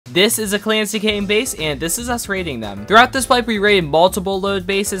This is a Clan's Decaying base, and this is us raiding them. Throughout this wipe, we raided multiple load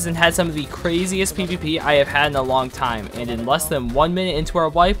bases and had some of the craziest PvP I have had in a long time. And in less than 1 minute into our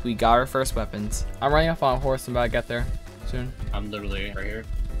wipe, we got our first weapons. I'm running off on a horse. I'm about to get there soon. I'm literally right here.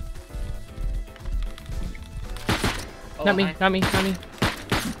 Oh, not me, hi. not me, not me.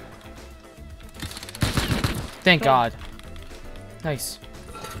 Thank God. Nice.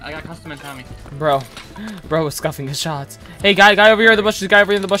 I got custom and Tommy. Bro was scuffing his shots. Hey, guy over here in the bushes, guy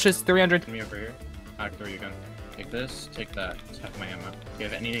over here in the bushes, 300. Me over here. I'll throw you gun. Take this, take that. Just have my ammo. Do you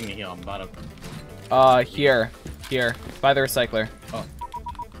have anything to heal on the bottom? Here, by the recycler. Oh.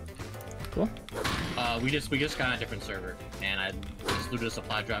 Cool. We just got on a different server, and I just looted a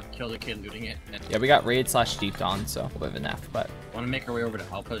supply drop, killed a kid looting it. And Yeah, we got raid / deep on, so a bit of an F, but. want to make our way over to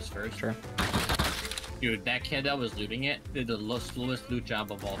Outpost first? Sure. Dude, that kid that was looting it did the slowest loot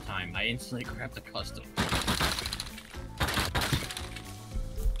job of all time. I instantly grabbed the custom.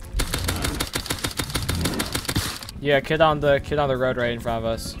 Yeah, kid on the road right in front of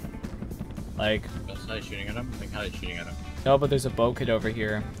us. Like. That's how he's shooting at him? Like, how he's shooting at him? No, but there's a bow kid over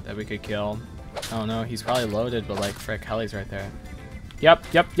here that we could kill. Oh no, he's probably loaded, but like, frick, Heli's right there. Yep.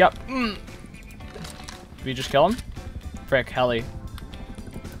 Did we just kill him? Frick, Heli.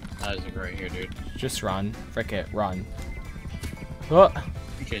 That is right here, dude. Just run. Frick it, run. Oh.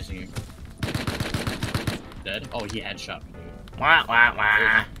 I'm chasing you. Dead? Oh, he headshot me, dude. Wah, wah,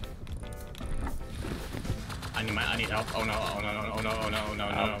 wah. I need help. Oh no.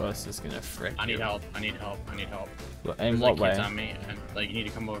 Outpost is gonna frick. I need you. help. In In what way? Kids on me, and like you need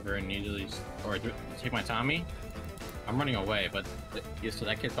to come over and need to at least, or take my Tommy. I'm running away, but so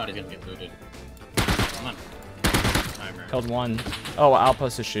that kid's body's gonna get looted. Come on. Timer. Killed one. Oh,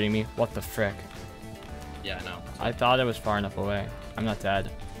 Outpost is shooting me. What the frick? Yeah, I know. I thought it was far enough away. I'm not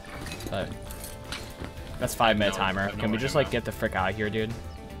dead. But that's 5-minute timer. Can we just like get the frick out of here, dude?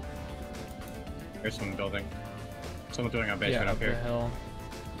 There's someone building. Someone's doing a basement up here. The hill.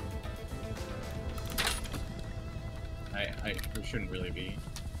 We shouldn't really be.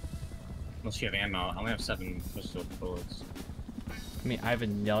 Unless you have ammo. I only have 7 pistol bullets. I mean, I have a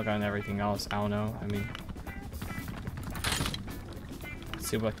nail gun and everything else. I don't know. I mean, let's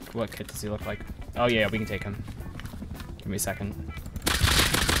see what kit does he look like? Oh yeah, we can take him. Give me a second.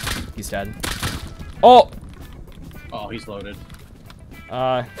 He's dead. Oh! Oh, he's loaded.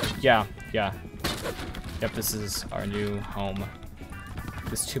 Yeah. Yep, this is our new home.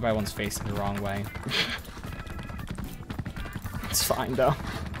 This 2x1's facing the wrong way. It's fine though.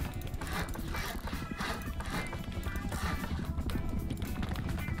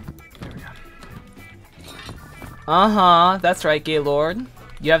 There we go. That's right, Gaylord.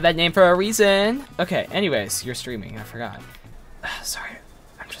 You have that name for a reason. Okay, anyways, you're streaming, I forgot. Sorry,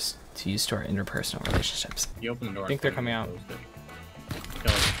 I'm just too used to our interpersonal relationships. You open the door. I think they're coming out.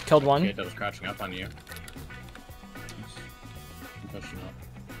 Killed one. Kid that was crouching up on you. I'm pushing up.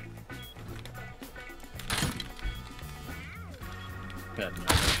 Good.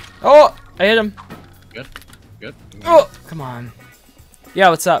 Oh, I hit him. Good. Oh, come on. Yeah,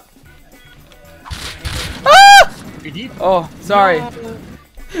 what's up? Ah! You're deep. Oh, sorry. No.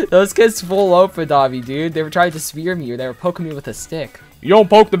 Those kids full open on me, dude. They were trying to spear me, or they were poking me with a stick. You don't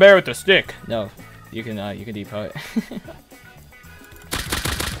poke the bear with a stick. No, you can depot it.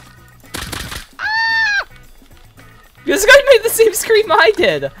 Ah! This guy made the same scream I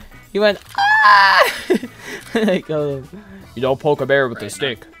did. He went ah. Like, you don't poke a bear with a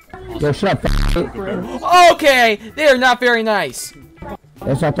stick. Yo, shut up. Okay, they are not very nice.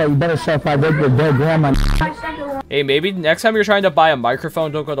 Yes, I thought you better shut up. I read your dead grandma. Hey, maybe next time you're trying to buy a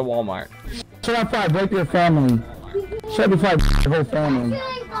microphone, don't go to Walmart. Shut up before I break your family. Shut up before I break your whole family.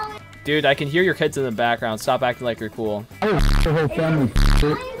 Dude, I can hear your kids in the background. Stop acting like you're cool. I will your whole family.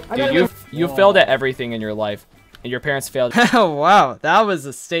 Dude, you failed at everything in your life. And your parents failed. Oh, wow. That was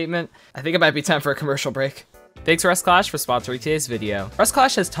a statement. I think it might be time for a commercial break. Thanks Rust Clash for sponsoring today's video. Rust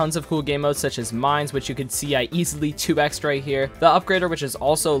Clash has tons of cool game modes such as Mines, which you can see I easily 2x'd right here, the Upgrader, which is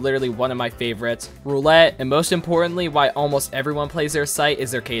also literally one of my favorites, Roulette, and most importantly, why almost everyone plays their site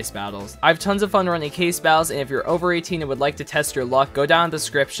is their case battles. I have tons of fun running case battles, and if you're over 18 and would like to test your luck, go down in the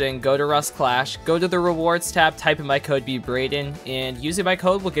description, go to Rust Clash, go to the rewards tab, type in my code BBraden, and using my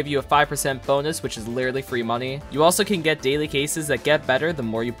code will give you a 5% bonus, which is literally free money. You also can get daily cases that get better the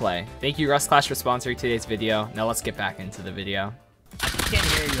more you play. Thank you Rust Clash for sponsoring today's video. Now let's get back into the video. I can't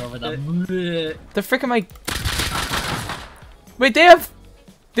hear you over the. The frick am I? Wait, they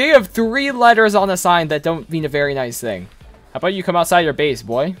have 3 letters on a sign that don't mean a very nice thing. How about you come outside your base,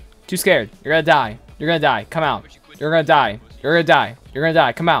 boy? Too scared. You're gonna die. You're gonna die. Come out. You're gonna die. You're gonna die. You're gonna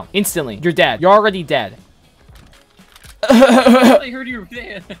die. Come out. Instantly. You're dead. You're already dead. I heard you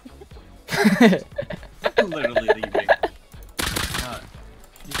there. Literally leaving.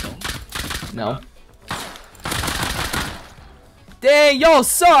 You don't? No. Dang, y'all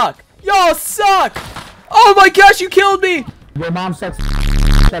suck! Y'all suck! Oh my gosh, you killed me! Your mom sucks.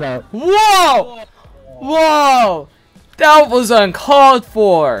 Shut up. Whoa! Whoa! That was uncalled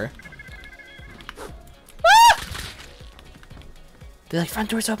for! Ah! They're like, front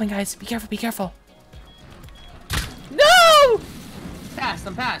door's open, guys. Be careful, be careful. No! Passed,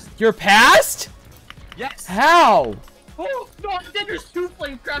 I'm passed. You're past? Yes. How? Oh, no, then there's 2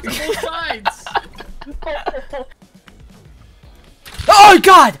 flame traps on both sides. Oh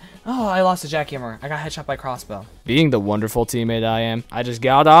god! Oh, I lost a jackhammer. I got headshot by crossbow. Being the wonderful teammate I am, I just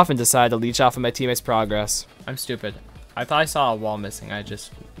got off and decided to leech off of my teammate's progress. I'm stupid. I thought I saw a wall missing. I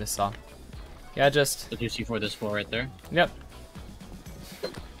just missaw. Yeah, just... The 2 C4 this floor right there. Yep.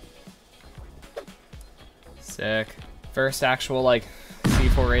 Sick. First actual, like,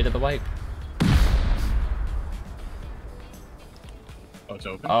 C4 raid of the wipe. Oh, it's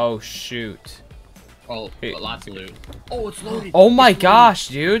open? Oh, shoot. Oh, lots of loot. Oh, it's loaded. Oh my gosh,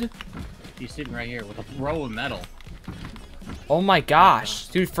 dude. He's sitting right here with a row of metal. Oh my gosh.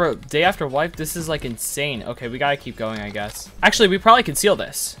 Dude, for day after wipe, this is like insane. Okay, we gotta keep going, I guess. Actually, we probably can seal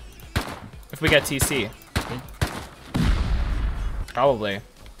this. If we get TC. Probably.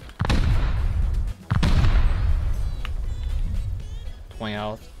 20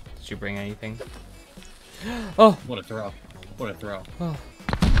 health. Did you bring anything? Oh! What a throw. What a throw. Oh.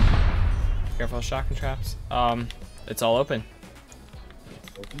 Careful of shotgun traps. It's all open.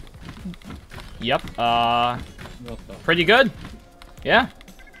 Yep. Pretty good. Yeah.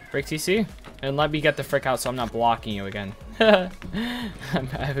 Break TC. And let me get the frick out so I'm not blocking you again. I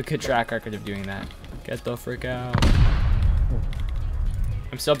have a good track record of doing that. Get the frick out.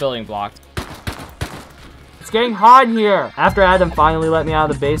 I'm still building blocked. It's getting hot in here. After Adam finally let me out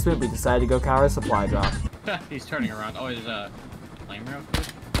of the basement, we decided to go counter a supply drop. He's turning around. Oh, there's a flame real quick.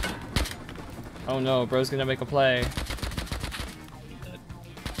 Oh no, bro's gonna make a play. He's dead.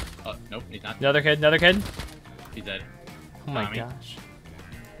 Oh, nope, he's not. Another kid, another kid. He's dead. Oh my Tommy. gosh.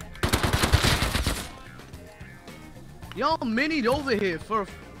 Y'all minied over here for.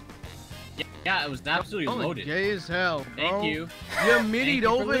 Yeah, it was absolutely loaded. Gay as hell, bro. Thank you. You're minied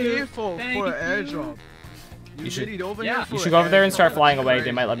over here for Thank an you. airdrop. You should- minied over yeah. here for You should an go over there and airdrop. start flying away. They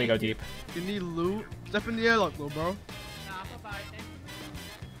Crazy. might let me go deep. You need loot. Step in the airlock, little bro.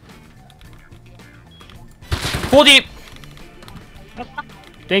 Full deep!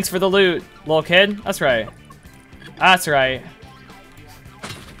 Thanks for the loot, little kid. That's right. That's right.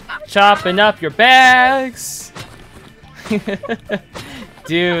 Chopping up your bags!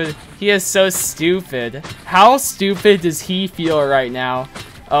 Dude, he is so stupid. How stupid does he feel right now?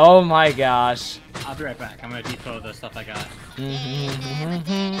 Oh my gosh. I'll be right back. I'm gonna depot the stuff I got.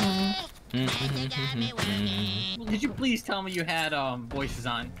 Did you please tell me you had voices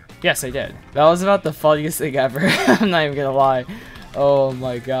on? Yes, I did. That was about the funniest thing ever. I'm not even gonna lie. Oh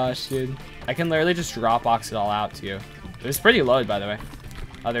my gosh, dude. I can literally just Dropbox it all out to you. It was pretty loaded, by the way.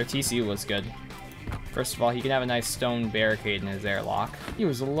 Their TC was good. First of all, he can have a nice stone barricade in his airlock. He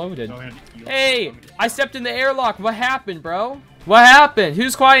was loaded. Go ahead. Hey, I stepped in the airlock. What happened, bro? What happened?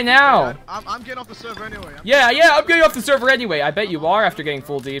 Who's quiet now? I'm getting off the server anyway. Yeah, I'm getting off the server anyway. I bet you are after getting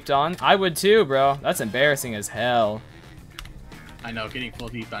full deeped on. I would too, bro. That's embarrassing as hell. I know, getting full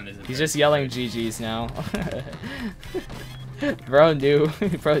deep on is. He's just yelling GG's now. Bro knew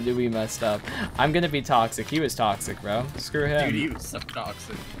we messed up. I'm gonna be toxic. He was toxic, bro. Screw him. Dude, he was so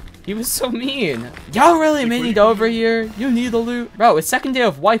toxic. He was so mean. Y'all really minied over here? You need the loot? Bro, it's second day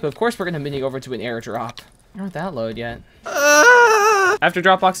of wipe. Of course we're gonna mini over to an airdrop. Not that load yet. After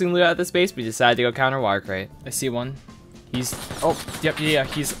dropboxing loot out of the space, we decided to go counter wire crate. I see one. He's... Oh, yep, yeah,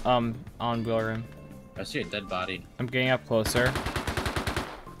 he's on wheel room. I see a dead body. I'm getting up closer.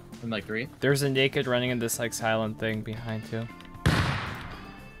 I'm like 3. There's a naked running in this like silent thing behind too.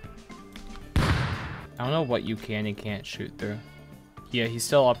 I don't know what you can and can't shoot through. Yeah, he's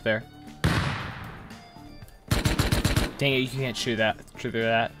still up there. Dang it, you can't shoot that through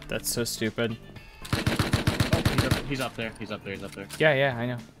that. That's so stupid. Oh, he's up there. He's up there. He's up there. Yeah, I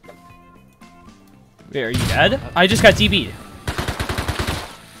know. Wait, are you dead? I just got DB'd.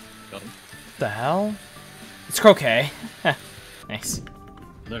 Got him. What the hell? It's croquet. Nice.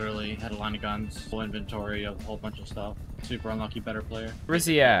 Literally had a line of guns, full inventory of a whole bunch of stuff. Super unlucky, better player. Where's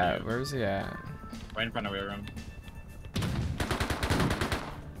he at? Where's he at? Right in front of wheel room.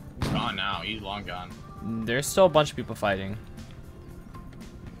 He's gone now. He's long gone. There's still a bunch of people fighting.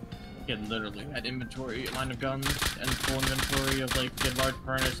 He had literally had inventory, line of guns, and full inventory of like a large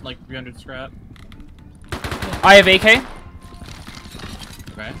furnace, like 300 scrap. I have AK.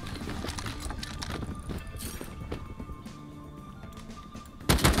 Okay.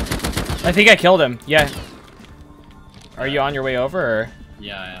 I think I killed him. Yeah. Are you on your way over, or?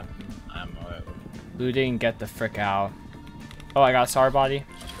 Yeah, I am. I'm alright. Looting, get the frick out. Oh, I got a SAR body.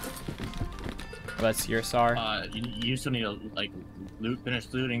 That's your SAR. You still need to, like, finish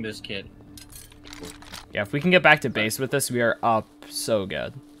looting this kid. Yeah, if we can get back to base with this, we are up so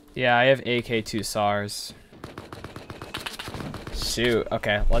good. Yeah, I have AK2 SARs. Shoot,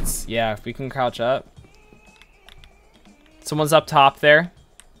 okay, let's, yeah, if we can crouch up. Someone's up top there.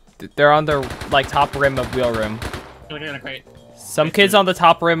 They're on the, like, top rim of wheel room. Some kid's on the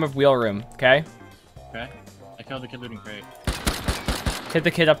top rim of wheel room, okay? Okay. I killed the kid looting crate. Hit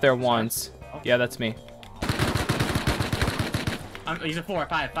the kid up there once. Oh. Yeah, that's me. He's a 4,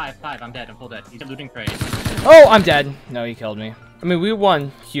 5. I'm dead. I'm full dead. He's a looting crate. Oh, I'm dead. No, he killed me. I mean, we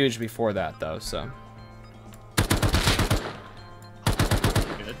won huge before that, though, so.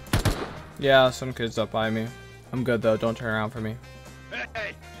 Good. Yeah, some kid's up by me. I'm good, though. Don't turn around for me.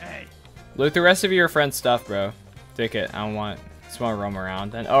 Hey. Loot the rest of your friend's stuff, bro. Take it. I don't want it. Just want to roam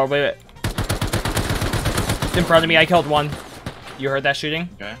around. And oh, wait. It's in front of me. I killed one. You heard that shooting?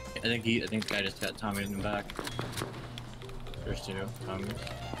 Okay. I think the guy just got Tommy in the back. There's 2 Tommies.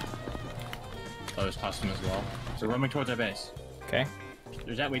 Oh, there's custom as well. So roaming towards our base. Okay.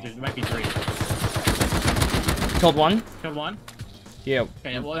 There's that way. There might be 3. Killed one. Killed 1. Yeah.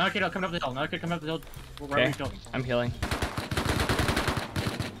 Okay. Well, another kid coming up the hill. Another kid coming up the hill. Okay. Killed him. I'm healing.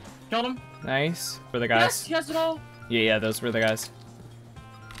 Killed him. Nice. For the guys. Yes, it all. Yeah, those were the guys.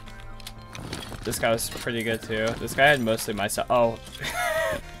 This guy was pretty good too. This guy had mostly my stuff. Oh.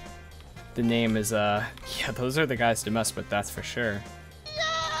 The name is, yeah, those are the guys to mess with, that's for sure.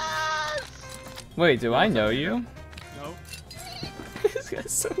 Yes! Wait, do I know you? No. This guy's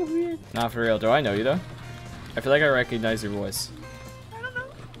so weird. Not for real, do I know you though? I feel like I recognize your voice. I don't know.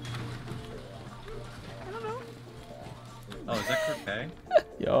 Oh, is that Croquet?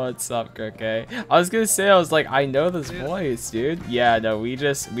 Yo, what's up, Croquet? I was gonna say, I was like, I know this voice, dude. Yeah, no, we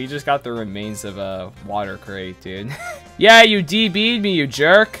just got the remains of a water crate, dude. Yeah, you DB'd me, you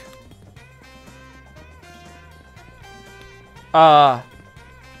jerk. What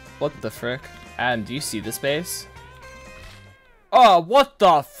the frick? Adam, do you see this base? Oh, what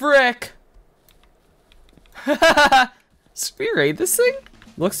the frick? Should we raid this thing?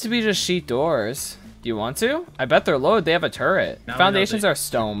 Looks to be just sheet doors. Do you want to? I bet they're low. They have a turret. Now Foundations are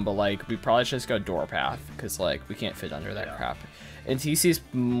stone, but like we probably should just go door path because like we can't fit under that crap. And TC's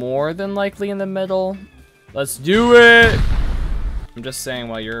more than likely in the middle. Let's do it. I'm just saying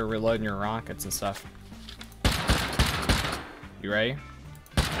while you're reloading your rockets and stuff. You ready?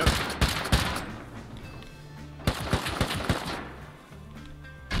 Yep.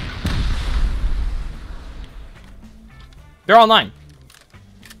 They're online.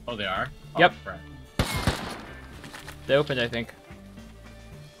 Oh, they are? Oh, Yep. crap. They opened, I think.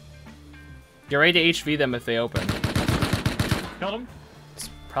 Get ready to HV them if they open. Killed him. It's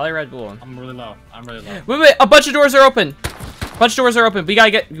probably Red Bull. I'm really low. Wait! A bunch of doors are open. Bunch of doors are open. We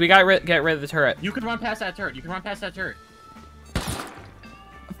gotta get rid of the turret. You can run past that turret.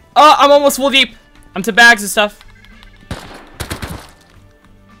 I'm almost full deep. I'm to bags and stuff.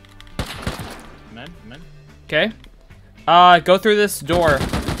 I'm in. Okay. Go through this door.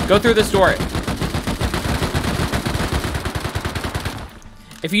 Go through this door.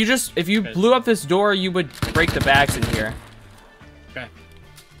 If you blew up this door, you would break the bags in here. Okay.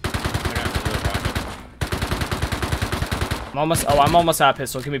 I'm almost out of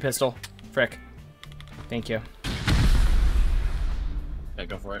pistol. Give me pistol. Frick. Thank you. Okay,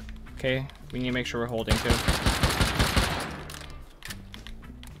 go for it. Okay, we need to make sure we're holding too.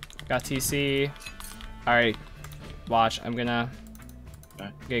 Got TC. Alright. Watch, I'm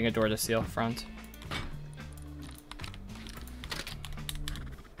getting a door to seal front.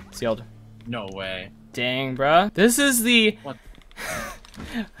 Sealed. No way. Dang, bruh. This is the... What?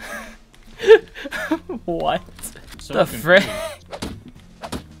 What? So the confused. frick?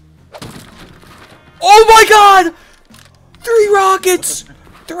 Oh my god! 3 rockets!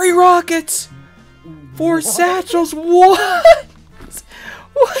 3 rockets! 4 satchels! What?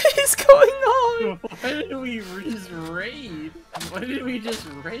 What is going on? Why did we just raid? Why did we just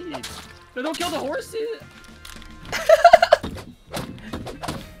raid? No, don't kill the horses!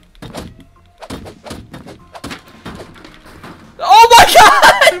 Oh my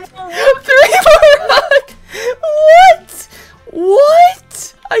god! 3 more rockets! What?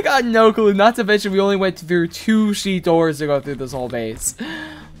 What? I got no clue. Not to mention we only went through 2 sheet doors to go through this whole base.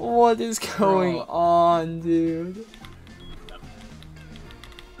 What is going on, dude?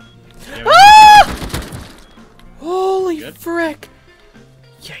 Yeah, Ah! Holy frick!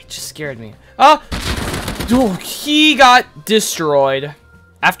 Yeah, he just scared me. Oh! Oh, he got destroyed.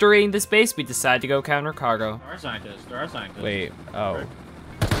 After raiding this base, we decided to go counter cargo. There are scientists. There are scientists. Wait, oh.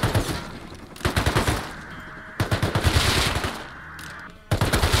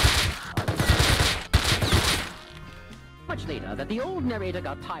 Much later, that the old narrator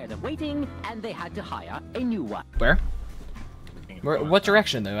got tired of waiting, and they had to hire a new one. Where? What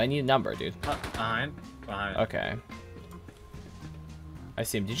direction, though? I need a number, dude. Behind. Okay. I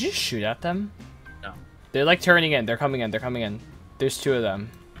see him. Did you shoot at them? No. They're like turning in. They're coming in. They're coming in. There's 2 of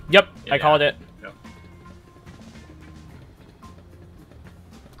them. Yep, I called it. Yep.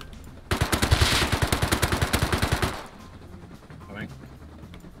 Coming.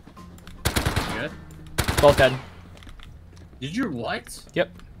 Good. Both dead. Did you what?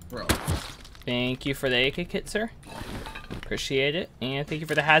 Yep. Bro. Thank you for the AK kit, sir. Appreciate it. And thank you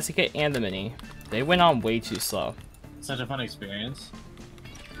for the Hazzy kit and the mini. They went on way too slow. Such a fun experience.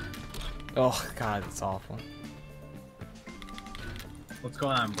 Oh, God, it's awful. What's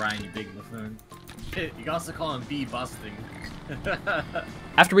going on, Brian, you big buffoon? You can also call him B busting.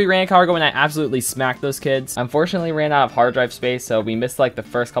 After we ran cargo and I absolutely smacked those kids, unfortunately ran out of hard drive space, so we missed like the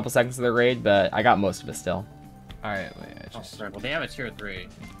first couple seconds of the raid, but I got most of it still. Alright, wait, Well, they have a tier 3.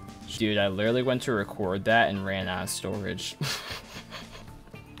 Dude, I literally went to record that and ran out of storage.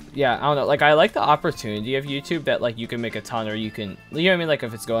 Yeah, I don't know, like, I like the opportunity of YouTube that, like, you can make a ton or you can, you know what I mean, like,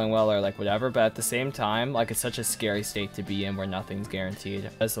 if it's going well or, like, whatever, but at the same time, like, it's such a scary state to be in where nothing's guaranteed.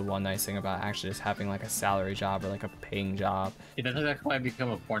 That's the one nice thing about actually just having, like, a salary job or, like, a paying job. It doesn't like why I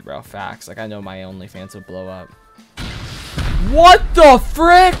become a porn. Bro, facts. Like, I know my OnlyFans would blow up. What the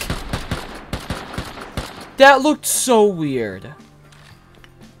frick? That looked so weird.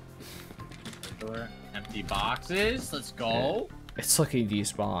 Empty boxes. Let's go. It's looking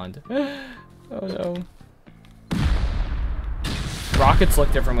despawned. Oh no. Rockets look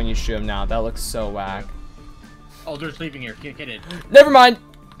different when you shoot them now. That looks so whack. Oh, they're sleeping here. Get it. Never mind.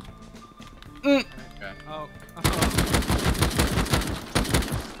 Okay. Oh.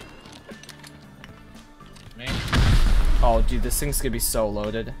 Me? Oh, dude, this thing's gonna be so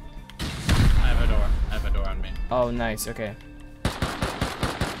loaded. I have a door. I have a door on me. Oh, nice. Okay.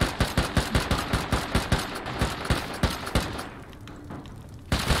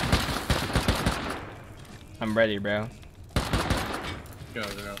 I'm ready, bro. Go,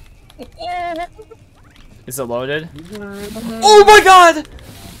 go. Is it loaded? Oh my god!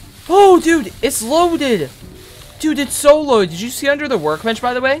 Oh, dude, it's loaded! Dude, it's so loaded. Did you see under the workbench,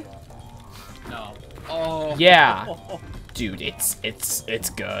 by the way? No. Oh. Yeah. Dude, it's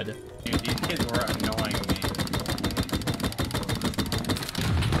good. Dude, these kids were annoying me.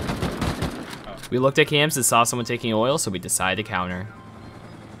 We looked at cams and saw someone taking oil, so we decided to counter.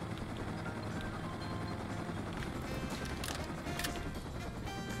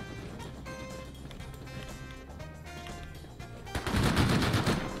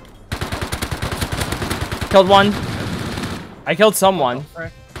 Killed one. I killed someone.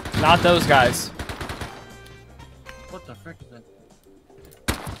 Not those guys. What the frick is that?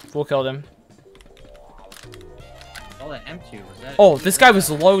 Fool killed him. Oh, that M2 was that? Oh, this guy was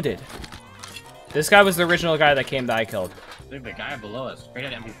loaded. This guy was the original guy that came that I killed. I think the guy below us. Straight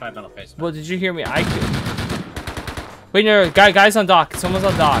at MP5 metal face. Well, did you hear me? Wait, no, guy's on dock. Someone's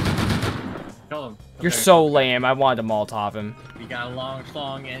on dock. Kill him. You're so lame. I wanted to Molotov him. You got a long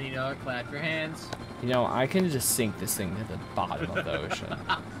schlong and you know, clap your hands. You know, I can just sink this thing to the bottom of the ocean.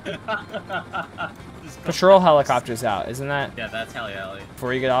 Patrol helicopter's out, isn't that? Yeah, that's Helly Helly.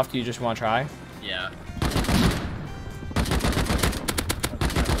 Before you get off, do you just want to try? Yeah.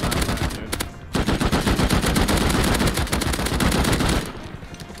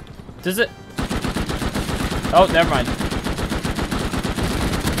 Does it? Oh, never mind.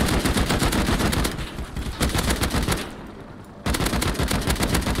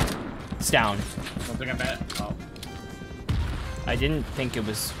 It's down. Don't think I bet. Oh. I didn't think it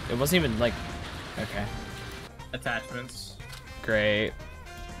was. It wasn't even like. Okay. Attachments. Great.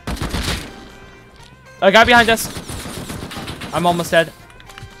 A guy behind us. I'm almost dead.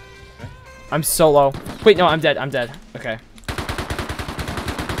 Okay. I'm so low. Wait, no, I'm dead. I'm dead. Okay.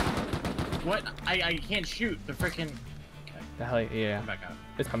 What? I can't shoot. The freaking. Okay. The hell? Yeah. Come back out.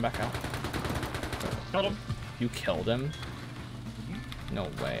 Let's come back out. Killed him. You killed him? No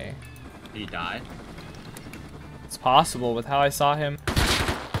way. Did he die? It's possible with how I saw him.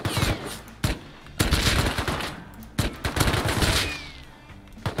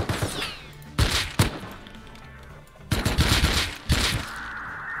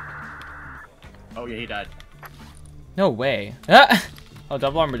 Oh yeah, he died. No way. Ah! Oh,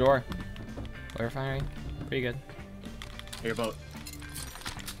 double armor door. Oil refinery. Pretty good. Your boat.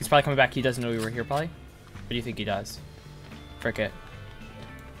 probably coming back. He doesn't know we were here, probably. What do you think he does? Frick it.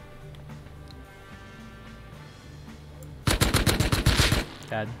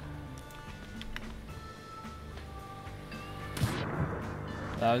 Dead.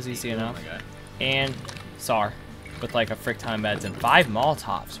 That was easy enough. And SAR with like a frick ton of meds and 5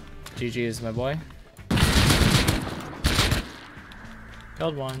 Molotovs. GG's, my boy.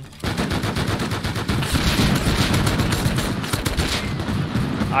 Killed one.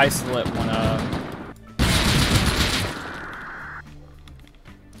 I slit one up.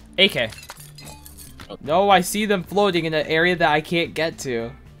 AK. No, I see them floating in an area that I can't get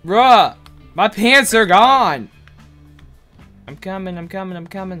to. Bruh! My pants are gone! I'm coming, I'm coming, I'm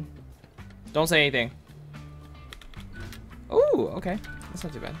coming. Don't say anything. Ooh, okay. That's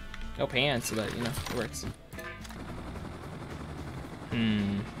not too bad. No pants, but, you know, it works.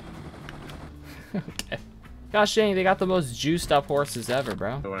 Okay. Gosh dang, they got the most juiced up horses ever,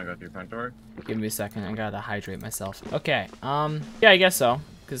 bro. I want to go through front door. Give me a second, I gotta hydrate myself. Okay, yeah, I guess so.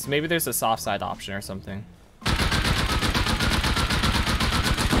 Because maybe there's a soft side option or something.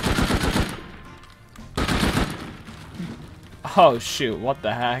 Oh shoot, what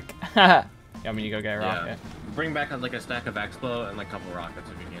the heck? Yeah, I mean, you go get a rocket. Bring back like a stack of Expo and like a couple rockets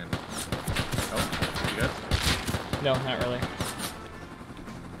if you can. Oh, you good? No, not really.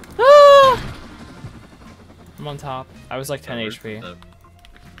 Ah! I'm on top. I was like 10 HP.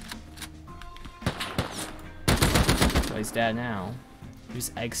 So he's dead now.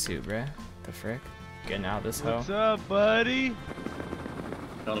 Use egg suit, bruh. The frick? Getting out of this hoe. What's up, buddy?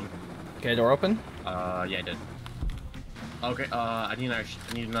 Killed him. Get a door open? Yeah, I did. Okay, I need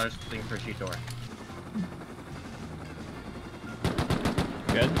another thing for a sheet door.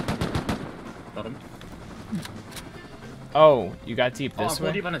 Good. Killed him. Oh, you got deep Oh, this I'm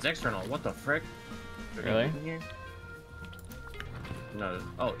way? deep on his external. What the frick? Really? No.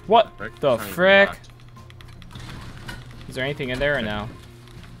 Oh. What frick? the It's not even frick? locked. Is there anything in there or no?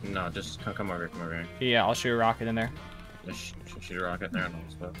 No, just come over here. Yeah, I'll shoot a rocket in there. Just shoot a rocket there and all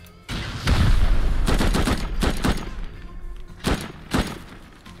stuff.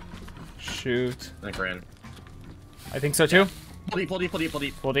 Shoot. I think we're in. I think so too. Pull deep, pull deep, pull deep, pull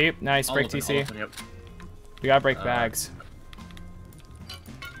deep. Full deep. Nice. All Break open, TC. all open, yep. We gotta break bags.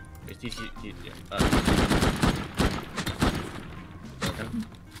 It's TC. Broken.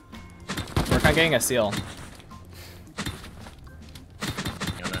 Work on getting a seal.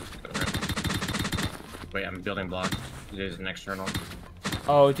 Wait, I'm building block. There's an external.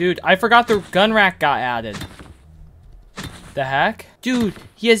 Oh, dude, I forgot the gun rack got added. The heck? Dude,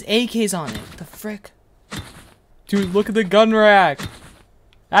 he has AKs on it. The frick? Dude, look at the gun rack.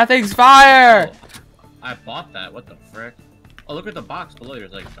 That thing's fire! Oh, I bought that. What the frick? Oh, look at the box below.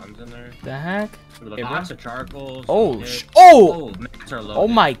 There's like guns in there. The heck? Look at Hey, the bro. box of charcoal. Oh, some oh! mats are loaded. Oh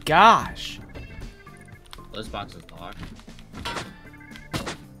my gosh. This box is locked.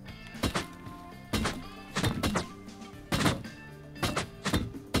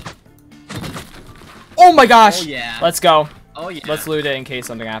 Oh my gosh! Oh, yeah. Let's go. Oh yeah. Let's loot it in case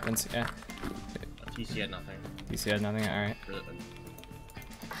something happens. Yeah. TC had nothing. DC had nothing? Alright.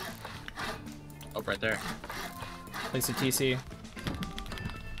 Oh, right there. Place a TC.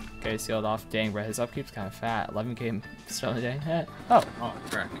 Okay, sealed off. Dang, bro, his upkeep's kind of fat. 11k stone a day. Oh. Oh,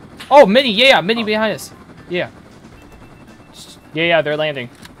 frick. Oh, mini. Yeah, mini behind us. Yeah. Yeah, they're landing.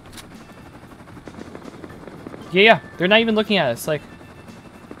 Yeah, they're not even looking at us. Like,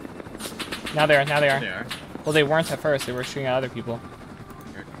 now they are. They are. Well, they weren't at first. They were shooting at other people.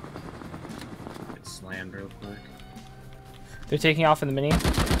 Get slammed real quick. They're taking off in the mini.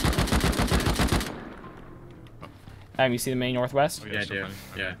 You see the mini northwest? Yeah, I do.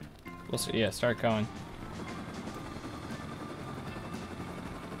 Yeah. Yeah, start going.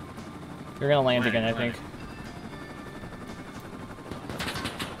 They're gonna land again, I think.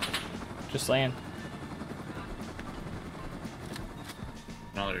 Just land.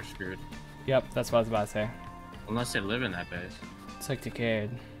 No, they're screwed. Yep, that's what I was about to say. Unless they live in that base. It's like Decayed.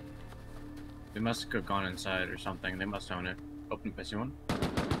 They must have gone inside or something. They must own it. Open pissy one.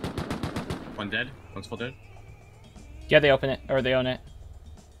 One dead. One's full dead. Yeah, they open it, or they own it.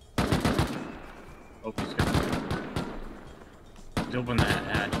 Oh, he's good. He's open that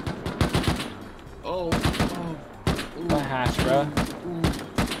hatch. Oh. The hatch, bro.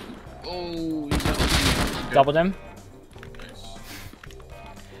 Oh, he's Doubled him. Nice.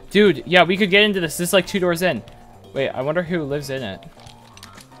 Dude, yeah, we could get into this. This is like 2 doors in. Wait, I wonder who lives in it.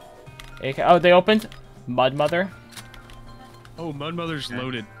 AK oh, they opened? Mud Mother? Oh, Mud Mother's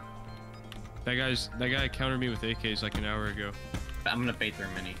loaded. That guy countered me with AKs like an hour ago. I'm gonna bait their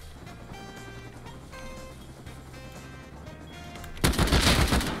mini.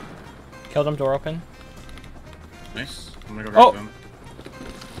 Killed him, door open. Nice. I'm gonna go Oh! grab him.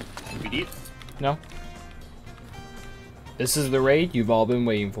 We deep? No. This is the raid you've all been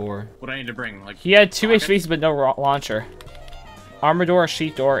waiting for. What do I need to bring? Like He had 2 rockets? HVs but no launcher. Armor door,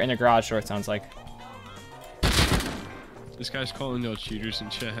 sheet door, and a garage door, it sounds like. This guy's calling no cheaters in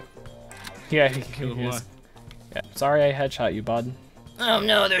chat. Yeah, he Killed is. what? Yeah. Sorry I headshot you, bud. Oh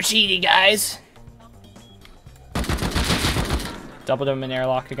no, they're cheating, guys. Doubled him in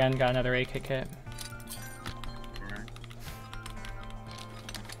airlock again, got another AK kit.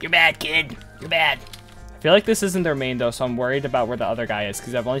 You're bad, kid. You're bad. I feel like this isn't their main though, so I'm worried about where the other guy is,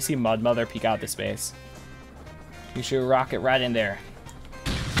 because I've only seen Mud Mother peek out the space. You should rocket right in there.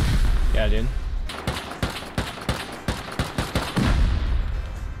 Yeah, dude.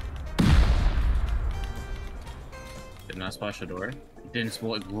 Did not splash a door. Didn't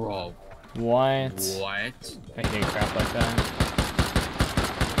split. Bro. What? What? I hate crap like that.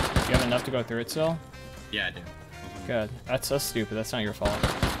 You have enough to go through it still? Yeah, I do. Good. That's so stupid. That's not your fault.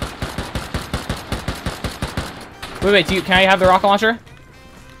 Wait, can I have the rocket launcher?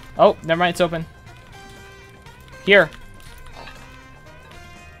 Oh, never mind, it's open. Here. I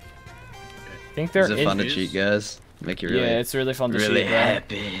think they're Is it in. fun to cheat, guys? Make you really, Yeah, it's really fun to really cheat, bro.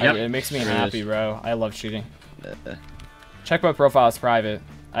 happy. It makes me happy, bro. I love cheating. Uh, Check my profile, it's private.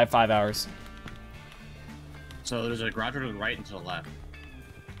 I have 5 hours. So there's a garage door to the right and to the left.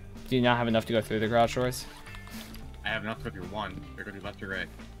 Do you not have enough to go through the garage doors? I have enough to go through one. They're going to be left or right.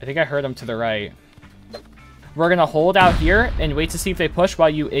 I think I heard them to the right. We're gonna hold out here and wait to see if they push while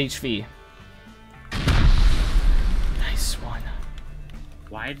you HV. Nice one.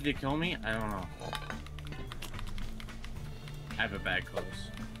 Why did they kill me? I don't know. I have a bad close.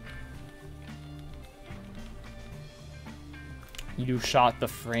 You shot the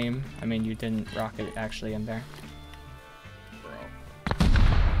frame. I mean, you didn't rocket it actually in there. Bro.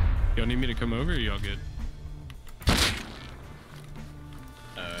 Y'all need me to come over or y'all good?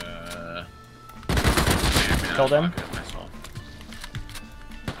 Killed him.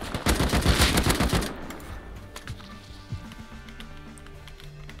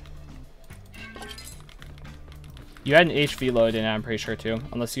 You had an HV load in it, I'm pretty sure too.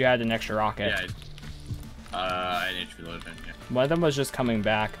 Unless you had an extra rocket. Yeah. I had HP loaded in, yeah. One of them was just coming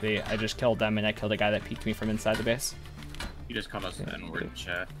back. I just killed them and I killed a guy that peeked me from inside the base. You just called us the N-word in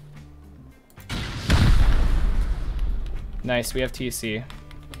chat. Nice, we have TC.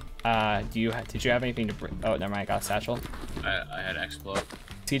 Did you have anything to bring? Oh, never mind, I got a satchel. I had explode.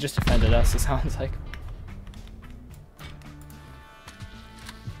 He just defended us, it sounds like.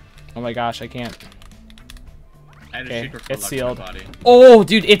 Oh my gosh, I can't. I had a Okay, secret for it's luck in sealed. my body. Oh,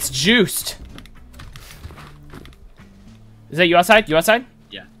 dude, it's juiced. Is that you outside? You outside?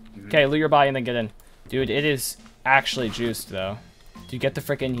 Yeah. Okay, loot your body and then get in. Dude, it is actually juiced though. Dude, get the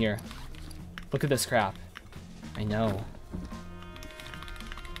frick in here. Look at this crap. I know.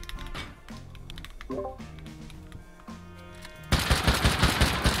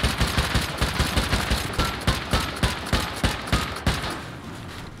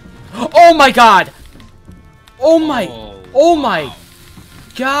 Oh my god! Oh my! Oh my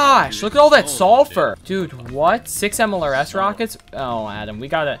gosh! Look at all that sulfur, dude. What? 6 MLRS rockets? Oh, Adam, we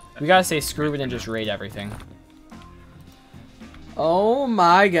gotta say screw it and just raid everything. Oh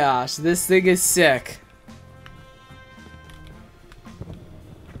my gosh, this thing is sick.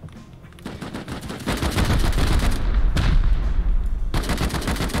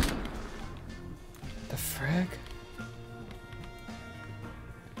 The frick?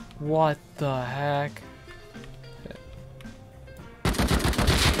 What the heck?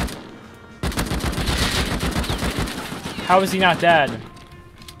 How is he not dead?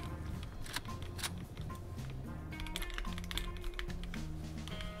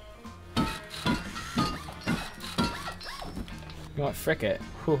 You want frick it?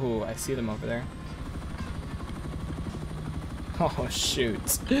 Hoo, I see them over there. Oh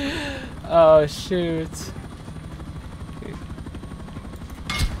shoot. Oh shoot.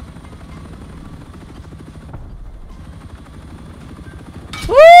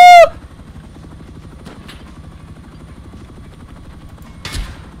 Woo!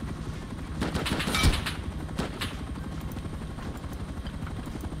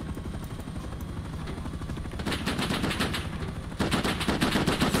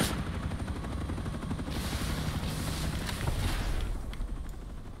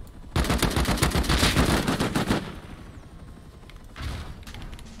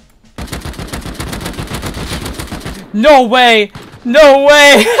 No way! No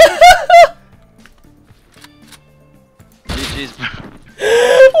way! GG's. What?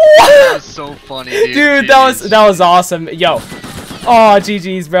 That was so funny, dude. Dude, GG's. that was awesome. Yo, Oh,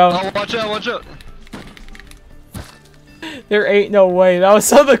 GG's, bro. Oh, watch out, watch out. There ain't no way. That was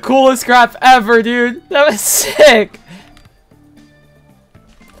some of the coolest crap ever, dude. That was sick.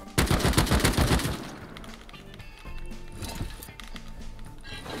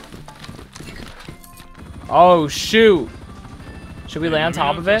 Oh, shoot. Should we lay on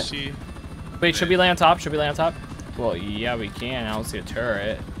top of it? Wait, should we lay on top? Should we lay on top? Well, yeah, we can. I don't see a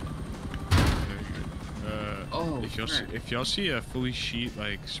turret. Oh, if y'all see a fully sheet,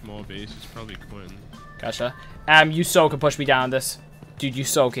 like, small base, it's probably Quinn. Gotcha. You so can push me down this. Dude, you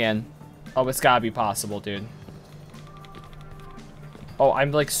so can. Oh, it's gotta be possible, dude. Oh,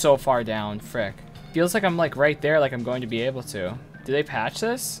 I'm like so far down. Frick. Feels like I'm like right there, like I'm going to be able to. Do they patch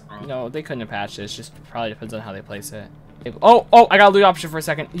this? No, they couldn't have patched this. Just probably depends on how they place it. Oh, I got a loot option for a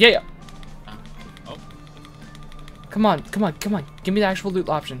second. Yeah. Oh. Come on. Give me the actual loot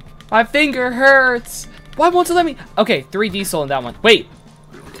option. My finger hurts. Why won't it let me? Okay, 3 diesel in that one. Wait.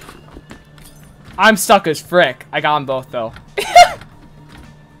 I'm stuck as frick. I got them both though.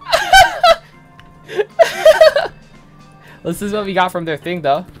 This is what we got from their thing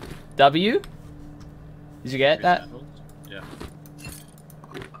though. W? Did you get that? Yeah.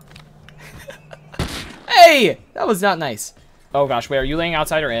 Hey! That was not nice. Oh gosh, wait, are you laying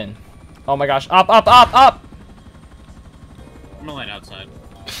outside or in? Oh my gosh, up! I'm gonna lay outside.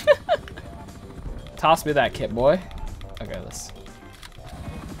 Toss me that kit, boy. Okay, let's...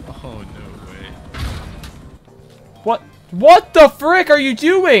 Oh, no way. What the frick are you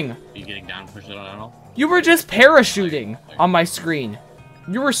doing? Are you getting down, push it at all? You were just parachuting on my screen.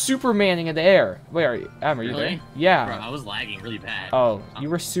 You were Supermaning in the air. Wait, are you? Adam, are you Really? there? Yeah. Bro, I was lagging really bad. Oh, you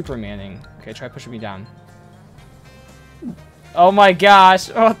were Supermaning. Okay, try pushing me down. Oh my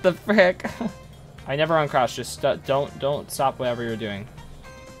gosh! What the frick? I never uncrouch. Just don't stop whatever you're doing.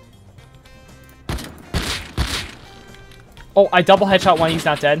 Oh, I double headshot one. He's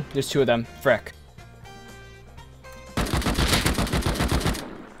not dead. There's 2 of them. Frick.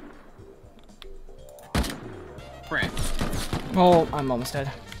 Frick. Oh, I'm almost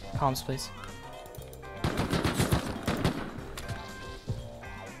dead. Comms, please.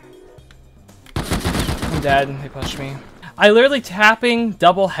 I'm dead. They pushed me. I literally tapping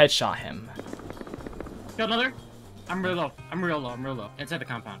double headshot him. Got another? I'm real low. Inside the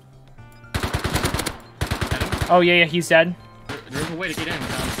compound. Oh, yeah, he's dead. There's a way to get in.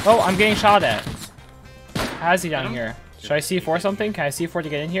 Oh, I'm getting shot at. How's he down here? Should I C4 something? Can I C4 to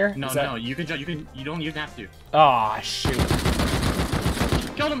get in here? No, no, you can. You don't even have to. Oh, shoot.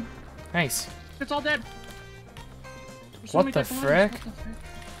 Killed him. Nice. It's all dead. What the frick?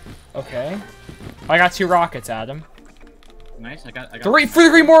 Okay. I got 2 rockets, Adam. Nice. I got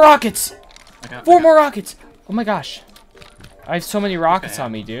 3 more rockets. 4 more rockets. Oh my gosh. I have so many rockets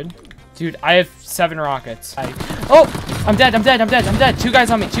on me, dude. Dude, I have 7 rockets. Oh, I'm dead. 2 guys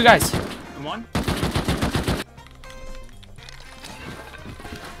on me. 2 guys. One.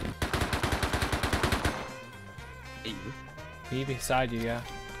 Me beside you, yeah.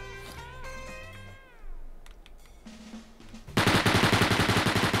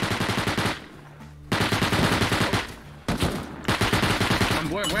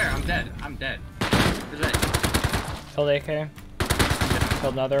 Where? I'm dead. Where's it? Killed AK.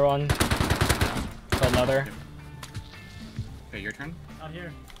 Killed another one. Killed another. Okay, your turn. Out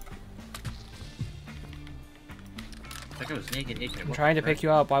here. That guy was naked. I'm trying to pick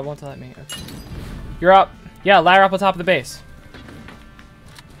you up. Why won't it let me? Okay. You're up. Yeah, ladder up on top of the base.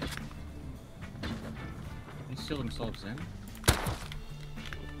 They seal themselves in.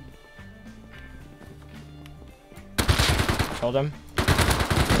 Killed him.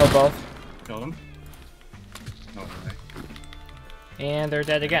 Killed both. Killed him. No way. And they're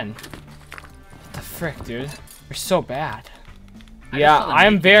dead again. What the frick, dude? They're so bad. Yeah,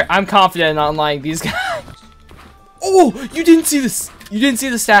 I'm confident in online these guys. Oh, you didn't see this. You didn't see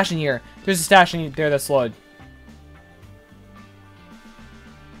the stash in here. There's a stash in there that's loaded.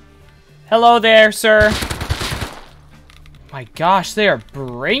 Hello there, sir. My gosh, they are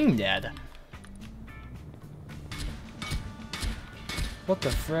brain dead. What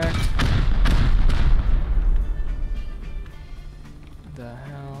the frick? The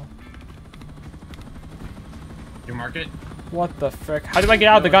hell? You mark it? What the frick? How do I get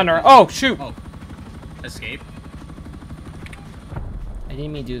out of the gunner? Oh, shoot! Oh. Escape. I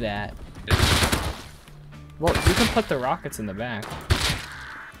didn't mean to do that. Well, you can put the rockets in the back.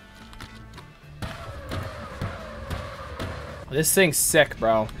 This thing's sick,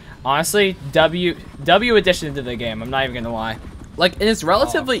 bro. Honestly, W addition to the game. I'm not even gonna lie. Like, and it's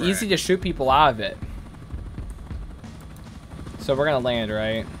relatively easy to shoot people out of it. So we're gonna land,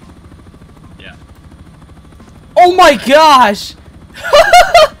 right? Yeah. Oh my gosh!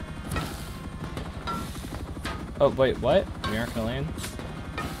 Oh, wait, what? We aren't gonna land?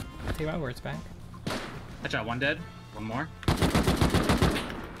 I take my words back. I shot one dead. One more.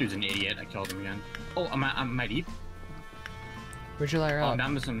 Dude's an idiot. I killed him again. Oh, I might eat. Where'd you light her Oh, up? I'm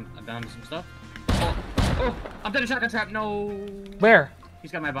down to some stuff. Oh, I'm dead in shotgun trap. No. Where?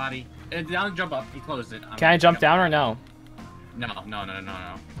 He's got my body. Down, jump up. He closed it. Can I jump down or no? No.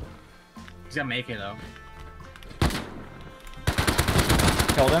 He's got my AK though.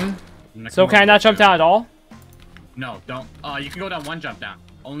 Killed him. So can I not jump down at all? No, don't. You can go down one jump down.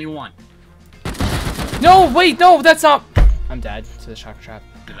 Only one. No, wait, no, that's not. I'm dead to the shock trap.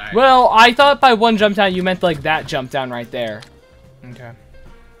 Did I? Well, I thought by one jump down you meant like that jump down right there. Okay.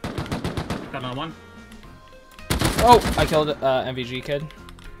 Got another one. Oh, I killed MVG kid.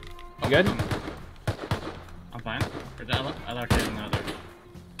 You good? I'm fine. Where'd that look? I thought I killed another.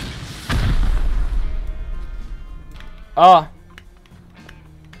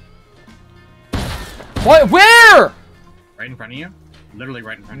 What? Where? Right in front of you. Literally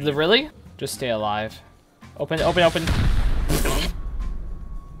right in front of you. Really? Just stay alive. Open, open, open.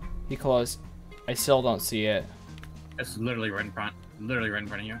 He closed. I still don't see it. It's literally right in front. Literally right in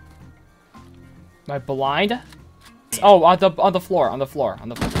front of you. Am I blind? Oh, on the floor, on the floor, on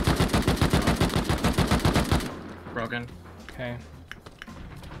the floor. Broken. Okay.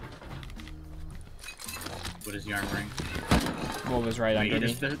 What is the arm ring? What was right Wait,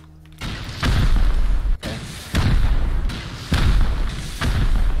 underneath? okay.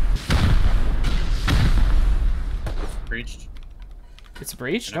 Breached. It's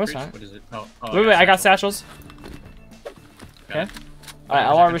breached? Did I No, it's breach? not. What is it? Oh, Wait, I got satchels. Okay. Okay.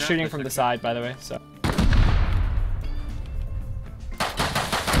 LR was shooting from the side, by the way, so.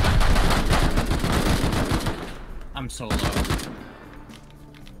 I'm so low.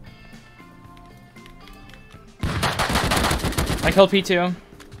 I killed P2.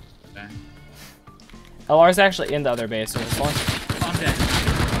 Okay. LR's actually in the other base, so this one. I'm dead.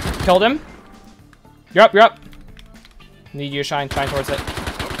 Killed him. You're up, you're up. Need you to shine towards it.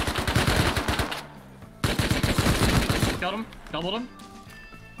 Killed him. Doubled him.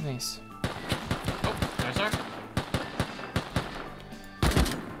 Nice. Oh, nice sir.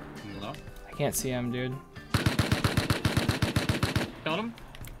 Low. I can't see him, dude. Killed him.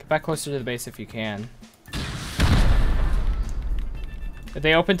 Get back closer to the base if you can.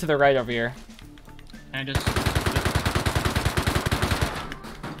 They open to the right over here. And I just...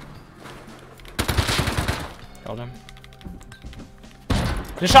 Killed him.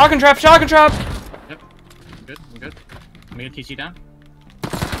 The shotgun trap! Shotgun trap! Yep. I'm good. I'm good. Let me get TC down.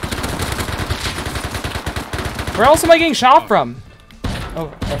 Where else am I getting shot from?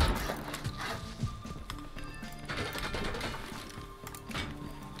 Oh.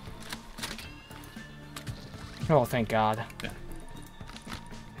 Oh, thank God. Yeah.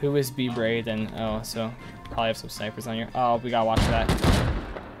 Who is B-Braid and oh, so probably have some snipers on here. Oh, we gotta watch that.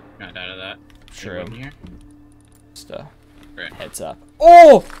 Got out of that. True. Anyone here? Just a Great. heads up.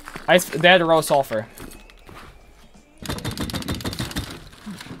 Oh! They had a row sulfur.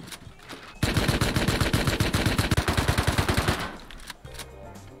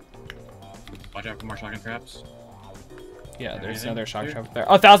 Watch out for more shotgun traps. Yeah, there's Anything another shotgun here? trap there.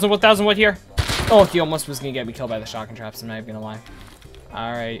 Oh, 1,000 wood here. Oh, he almost was gonna get me killed by the shotgun traps. I'm not even gonna lie.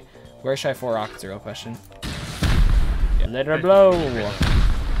 All right, where should I 4 rockets? Real question. Yeah, let her blow.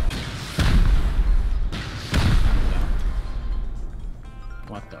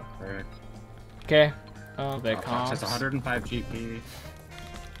 What the frick? Okay. Oh, they Fox comps. has 105 GP.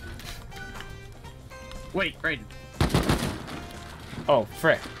 Wait, Raiden. Oh,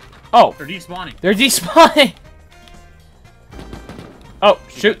 frick. Oh, They're despawning. they're despawning. Oh,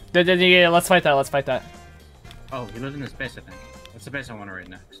 shoot. Yeah, let's fight that. Let's fight that. Oh, he lives in this base, I think. That's the base I want to raid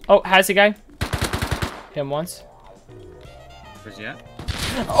next. Oh, has he guy? Hit him once. Where's he at?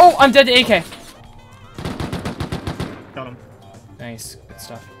 Oh, I'm dead to AK. Got him. Nice, good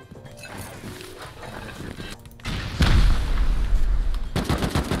stuff.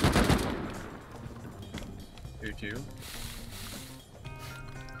 Here too.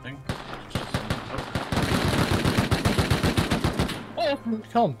 Thing. Oh,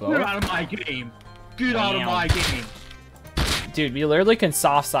 Kill them get both. out of my game! Get out of my game! Dude, we literally can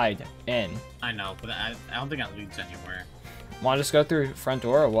soft side in. I know, but I don't think that leads anywhere. Want to just go through front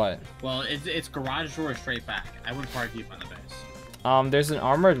door or what? Well, it's garage door straight back. I would park you on the base. There's an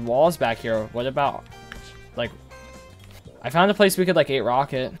armored walls back here. What about, like, I found a place we could, like, 8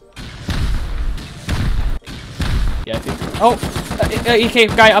 rocket. Yeah, I think. Oh! EK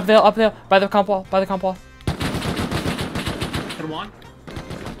guy up there, by the comp wall, Put him on.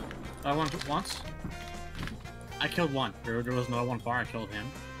 I want once. I killed one. There was another one far. I killed him.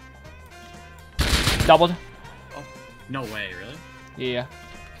 Doubled. Oh, no way, really? Yeah.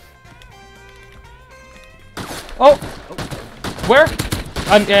 Oh! Where?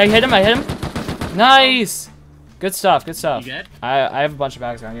 I hit him, I hit him. Nice! Good stuff, good stuff. You good? I have a bunch of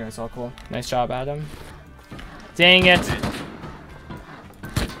bags around here, it's all cool. Nice job, Adam. Dang it.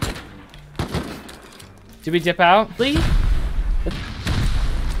 Did we dip out, please?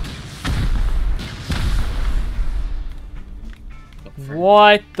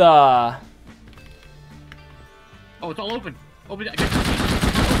 What the? Oh, it's all open. Open it.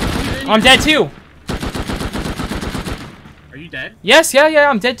 I'm dead too. Are you dead? Yes, yeah,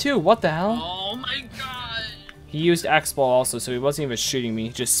 I'm dead too. What the hell? Oh my god. He used X-Ball also, so he wasn't even shooting me.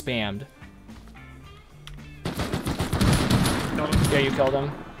 He just spammed. Yeah, you killed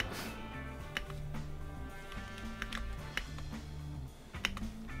him.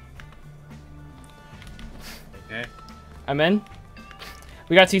 Okay. I'm in.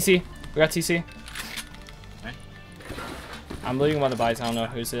 We got TC. We got TC. Okay. I'm looting one of the buys. I don't know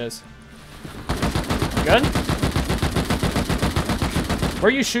whose it is. Good? Where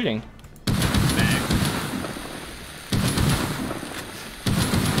are you shooting?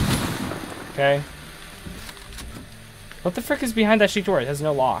 Okay. What the frick is behind that sheet door? It has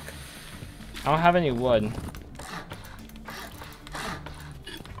no lock. I don't have any wood.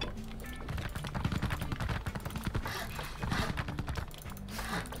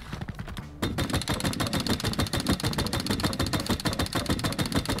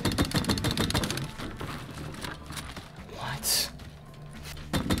 What?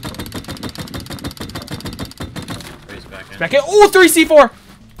 Back in. Oh, 3C4!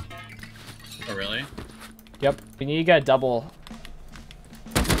 Oh, really? Yep. We need to get a double.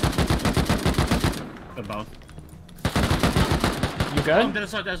 The both. You good? Oh,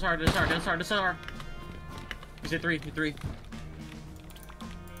 that's hard. He's hit 3, hit 3.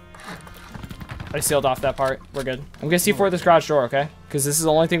 I sealed off that part. We're good. I'm gonna C4 this garage door, okay? Because this is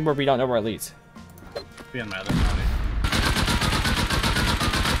the only thing where we don't know where it leads. Be on my other side.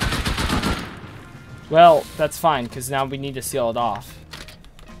 Well, that's fine, because now we need to seal it off.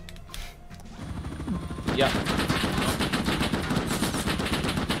 Yep.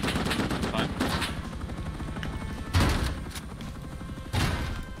 Fine.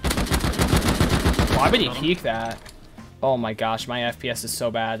 Why would he peek that? Oh my gosh, my FPS is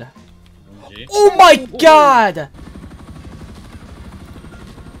so bad. OMG. Oh my god!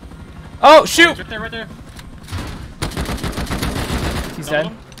 Oh, shoot! Right there. He's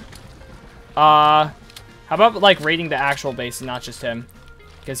dead. How about like raiding the actual base and not just him?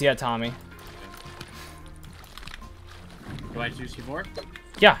 Because he had Tommy. Do I 2C4?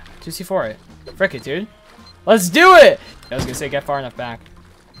 Yeah, 2C4 it. Frick it, dude. Let's do it! I was gonna say, get far enough back.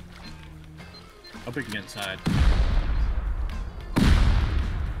 Hope we can get inside.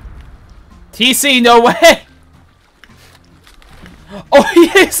 TC, no way! Oh, he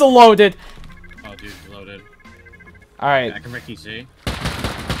is loaded! Oh, dude, loaded. Alright. I can break TC.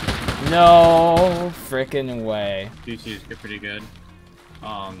 No frickin' way. TC is pretty good.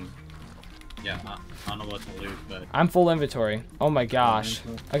 Yeah, I don't know what to loot, but... I'm full inventory. Oh my gosh.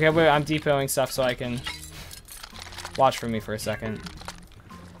 Okay, wait, I'm depoting stuff so I can... Watch for me for a second.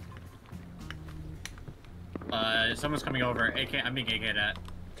 Someone's coming over. AK, I'm being AK'd at.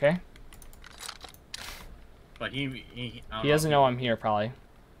 Okay. But he He doesn't know I'm here, probably.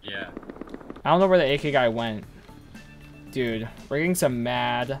 Yeah. I don't know where the AK guy went. Dude, we're getting some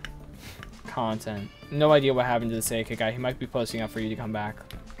mad content. No idea what happened to this AK guy. He might be posting up for you to come back.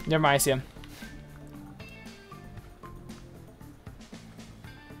 Never mind, I see him.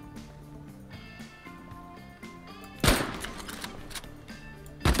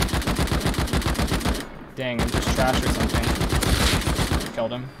 Dang, I'm just trash or something.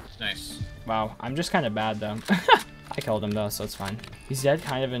 Killed him. Nice. Wow, I'm just kind of bad though. I killed him though, so it's fine. He's dead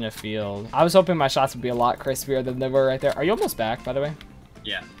kind of in a field. I was hoping my shots would be a lot crispier than they were right there. Are you almost back, by the way?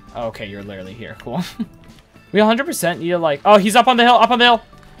 Yeah. Oh, okay, you're literally here. Cool. We 100% need to like... Oh, he's up on the hill, up on the hill!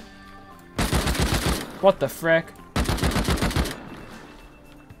 What the frick?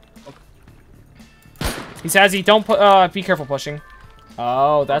 He says he don't put... be careful pushing.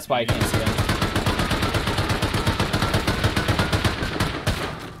 Oh, that's why I can't see him.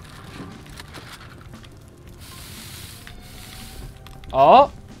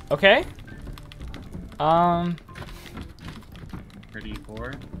 Oh, okay. Pretty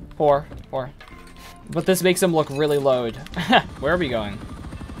poor. Four. But this makes him look really load. Where are we going?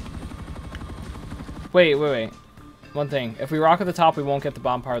 Wait. One thing. If we rock at the top, we won't get the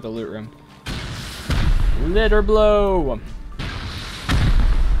bomb part of the loot room. Litter blow.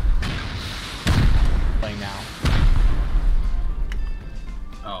 Playing now.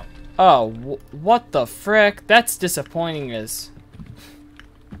 Oh, what the frick? That's disappointing as...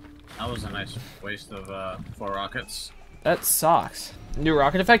 That was a nice waste of 4 rockets. That sucks. New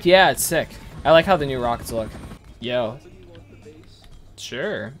rocket effect? Yeah, it's sick. I like how the new rockets look. Yo.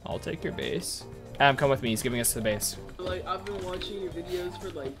 Sure, I'll take your base. Adam, come with me. He's giving us the base. Like, I've been watching your videos for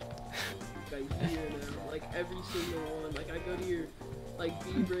like a year now. Like every single one. Like I go to your like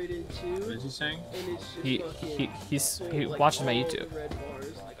B-rated too. What is he saying? And it's just He like, watches my all YouTube. the red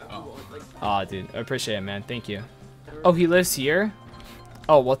bars. Like, like, Aw, dude, I appreciate it, man. Thank you. Oh, he lives here?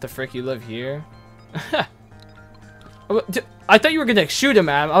 Oh, what the frick? You live here? I thought you were gonna shoot him,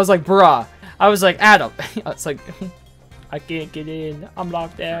 man. I was like, bruh. I was like, Adam. It's like, I can't get in. I'm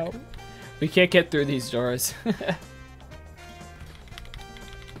locked out. We can't get through these doors.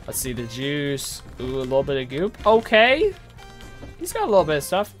 Let's see the juice. Ooh, a little bit of goop. Okay. He's got a little bit of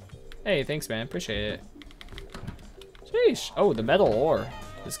stuff. Hey, thanks, man. Appreciate it. Sheesh. Oh, the metal ore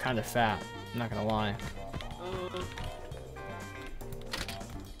is kind of fat. I'm not gonna lie.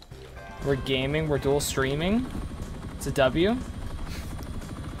 We're gaming. We're dual streaming. It's a W.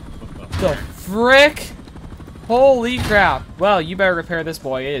 The frick? Holy crap. Well, you better repair this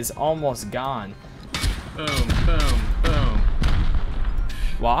boy. It is almost gone. Boom, boom, boom.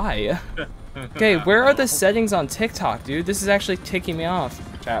 Why? Okay, where are the settings on TikTok, dude? This is actually ticking me off.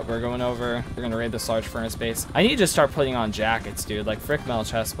 Chat, we're going over. We're gonna raid this large furnace base. I need to start putting on jackets, dude. Like frick metal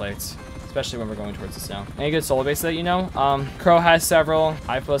chest plates. Especially when we're going towards the snow. Any good solo base that you know? Crow has several.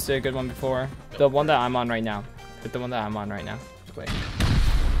 I posted a good one before. The one that I'm on right now. The one that I'm on right now. Wait.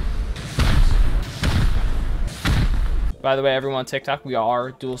 By the way, everyone on TikTok, we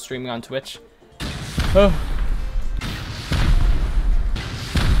are dual streaming on Twitch. Oh.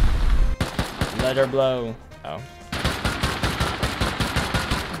 Let her blow. Oh.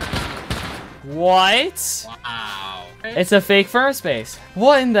 What? Wow. It's a fake furnace base.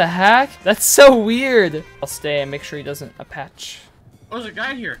 What in the heck? That's so weird. I'll stay and make sure he doesn't patch. Oh, there's a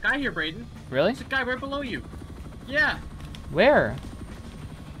guy here. Braden. Really? There's a guy right below you. Yeah. Where?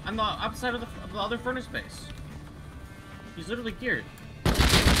 On the outside of the other furnace base. He's literally geared.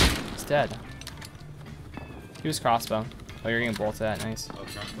 He's dead. He was crossbow. Oh, you're getting bolted at. Nice. Oh,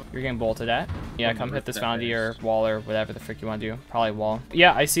 crossbow? You're getting bolted at. Yeah, come hit this foundy or wall or whatever the frick you want to do. Probably wall.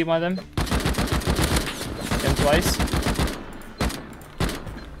 Yeah, I see one of them. Hit him twice.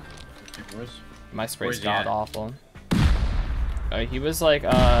 My spray's god awful. He was like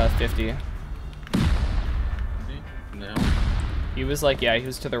 50. No. He was like, yeah, he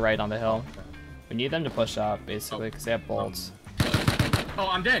was to the right on the hill. We need them to push up, basically, because they have bolts. Oh,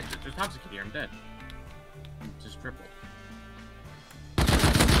 I'm dead. There's toxic here. I'm dead. Just triple.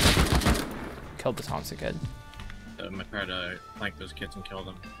 Killed the Thompson kid. I'm gonna try to flank those kids and kill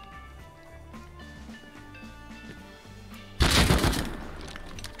them.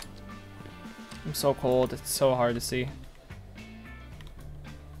 I'm so cold. It's so hard to see.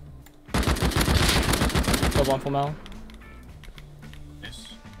 Killed one full metal.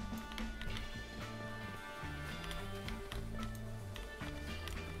 Nice.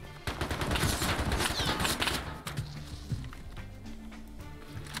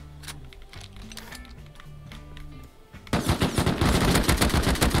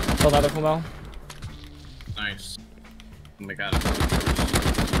 Killed another full metal. Nice. Oh my god.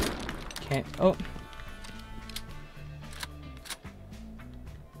 Can't. Oh.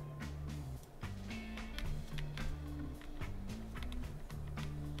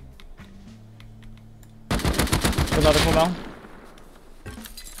 Another full metal.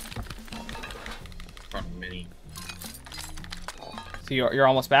 Front mini. So you're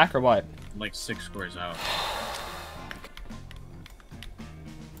almost back or what? Like 6 squares out.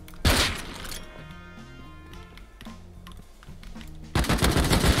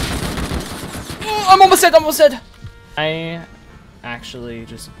 I'm almost dead. Almost dead. I actually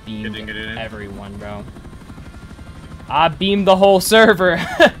just beamed Get in. everyone, bro. I beamed the whole server.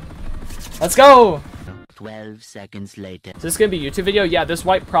 Let's go. 12 seconds later. Is this gonna be a YouTube video? Yeah, this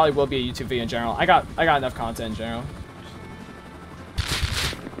wipe probably will be a YouTube video in general. I got enough content in general.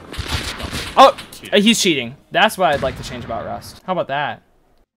 Oh, he's cheating. That's what I'd like to change about Rust. How about that?